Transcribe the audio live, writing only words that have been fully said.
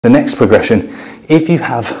The next progression, if you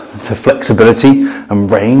have the flexibility and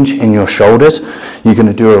range in your shoulders, you're going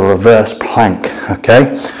to do a reverse plank,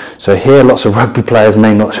 okay? So here, lots of rugby players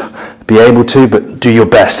may not be able to, but do your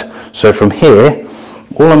best. So from here,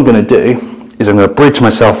 all I'm going to do is I'm going to bridge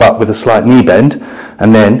myself up with a slight knee bend,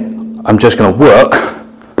 and then I'm just going to work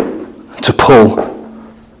to pull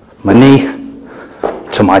my knee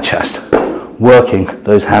to my chest, working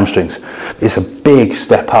those hamstrings. It's a big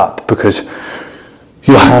step up because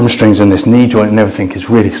your hamstrings and this knee joint and everything is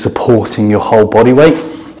really supporting your whole body weight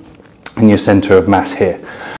and your center of mass here.